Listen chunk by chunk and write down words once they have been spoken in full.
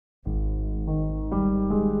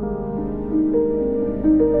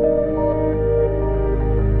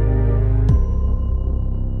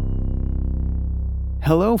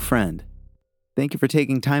Hello, friend. Thank you for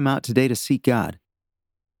taking time out today to seek God.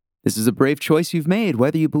 This is a brave choice you've made,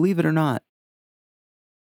 whether you believe it or not.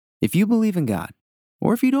 If you believe in God,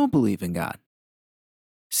 or if you don't believe in God,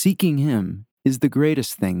 seeking Him is the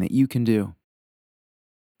greatest thing that you can do.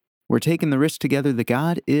 We're taking the risk together that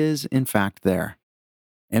God is, in fact, there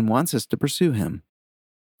and wants us to pursue Him,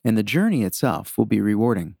 and the journey itself will be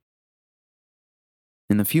rewarding.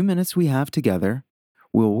 In the few minutes we have together,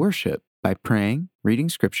 we'll worship by praying, reading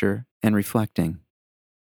Scripture, and reflecting.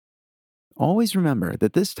 Always remember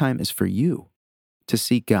that this time is for you to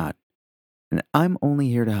seek God, and I'm only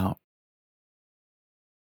here to help.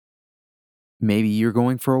 Maybe you're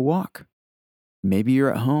going for a walk. Maybe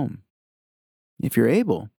you're at home. If you're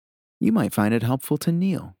able, you might find it helpful to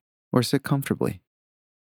kneel or sit comfortably.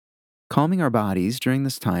 Calming our bodies during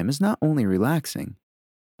this time is not only relaxing,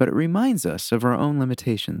 but it reminds us of our own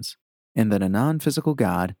limitations and that a non-physical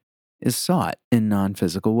God is sought in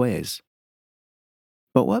non-physical ways.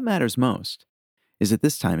 But what matters most is that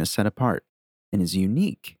this time is set apart and is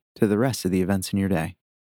unique to the rest of the events in your day.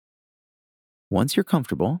 Once you're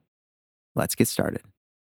comfortable, let's get started.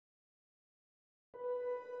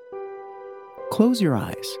 Close your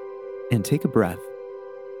eyes and take a breath.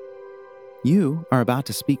 You are about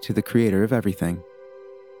to speak to the Creator of everything.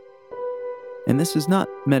 And this is not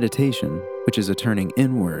meditation, which is a turning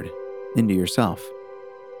inward into yourself.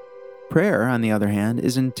 Prayer, on the other hand,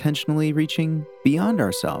 is intentionally reaching beyond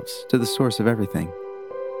ourselves to the source of everything.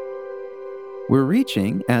 We're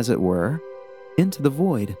reaching, as it were, into the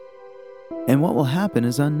void, and what will happen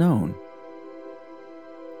is unknown.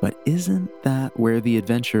 But isn't that where the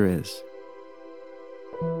adventure is?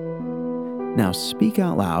 Now speak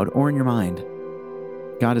out loud or in your mind.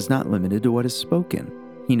 God is not limited to what is spoken.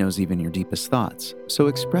 He knows even your deepest thoughts, so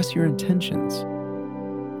express your intentions.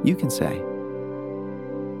 You can say,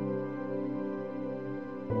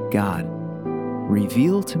 God,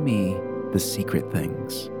 reveal to me the secret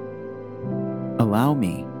things. Allow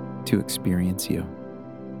me to experience you.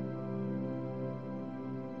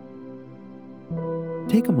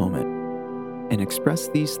 Take a moment and express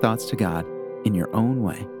these thoughts to God in your own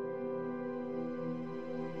way.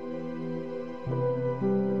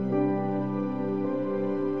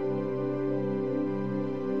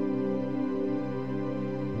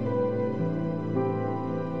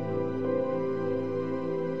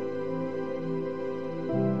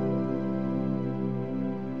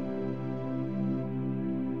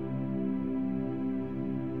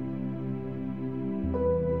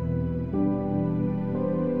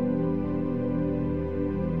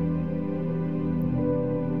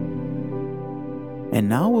 And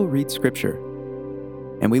now we'll read Scripture.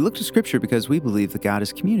 And we look to Scripture because we believe that God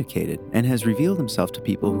has communicated and has revealed Himself to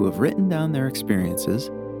people who have written down their experiences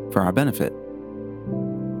for our benefit.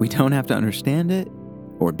 We don't have to understand it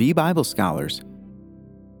or be Bible scholars.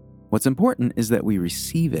 What's important is that we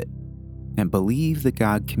receive it and believe that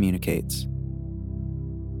God communicates.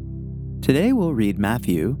 Today we'll read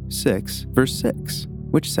Matthew 6, verse 6,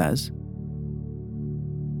 which says,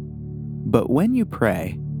 "But when you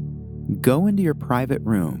pray, go into your private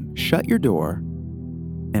room, shut your door,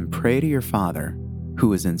 and pray to your Father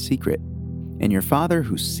who is in secret, and your Father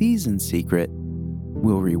who sees in secret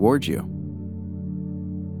will reward you."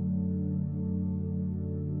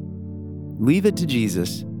 Leave it to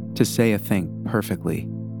Jesus to say a thing perfectly.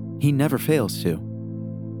 He never fails to.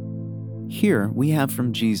 Here we have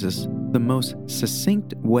from Jesus the most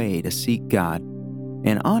succinct way to seek God,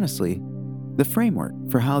 and honestly, the framework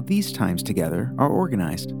for how these times together are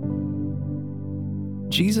organized.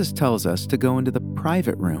 Jesus tells us to go into the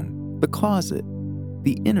private room, the closet,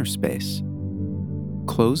 the inner space.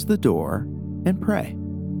 Close the door and pray.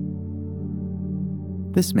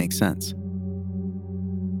 This makes sense.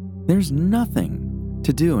 There's nothing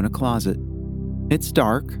to do in a closet. It's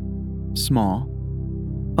dark, small,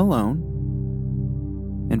 alone,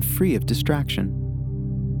 and free of distraction.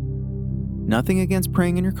 Nothing against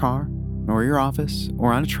praying in your car, or your office,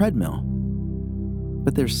 or on a treadmill.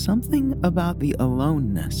 But there's something about the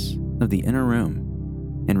aloneness of the inner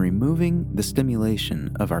room and removing the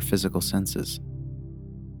stimulation of our physical senses.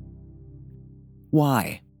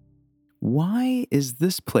 Why? Why is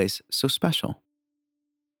this place so special?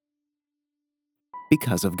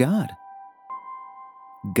 Because of God.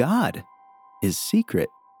 God is secret.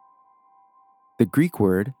 The Greek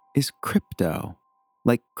word is crypto,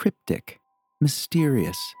 like cryptic,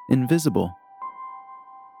 mysterious, invisible.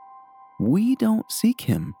 We don't seek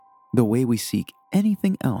Him the way we seek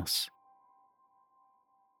anything else.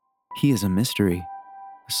 He is a mystery,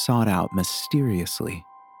 sought out mysteriously.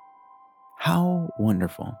 How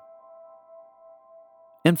wonderful.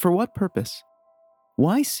 And for what purpose?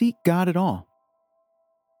 Why seek God at all?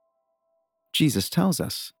 Jesus tells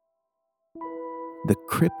us the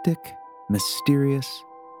cryptic, mysterious,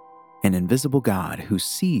 and invisible God who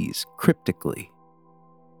sees cryptically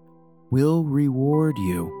will reward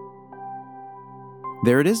you.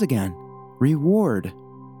 There it is again, reward.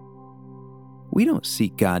 We don't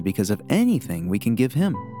seek God because of anything we can give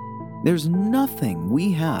Him. There's nothing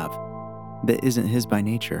we have that isn't His by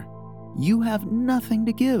nature. You have nothing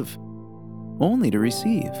to give, only to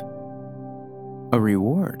receive a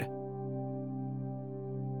reward.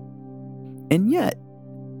 And yet,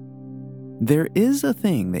 there is a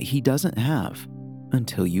thing that He doesn't have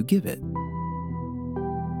until you give it.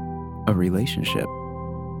 A relationship.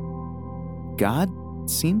 God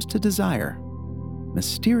seems to desire,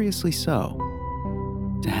 mysteriously so,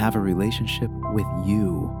 to have a relationship with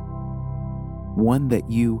you, one that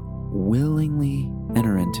you willingly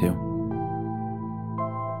enter into.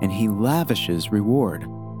 And He lavishes reward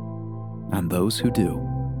on those who do.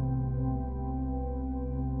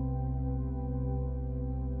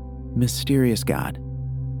 Mysterious God,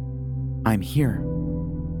 I'm here.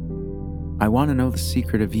 I want to know the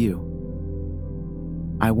secret of you.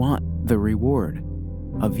 I want the reward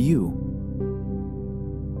of you.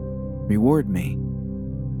 Reward me.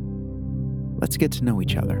 Let's get to know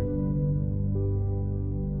each other.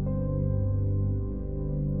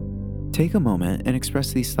 Take a moment and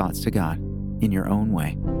express these thoughts to God in your own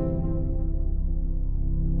way.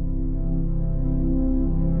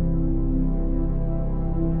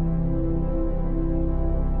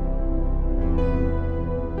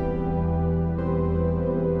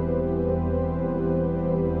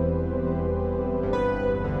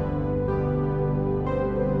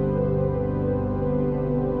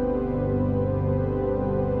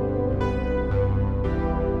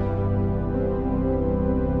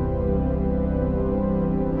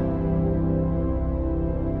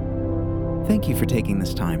 Thank you for taking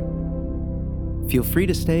this time. Feel free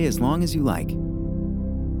to stay as long as you like.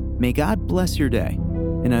 May God bless your day,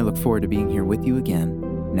 and I look forward to being here with you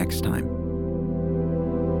again next time.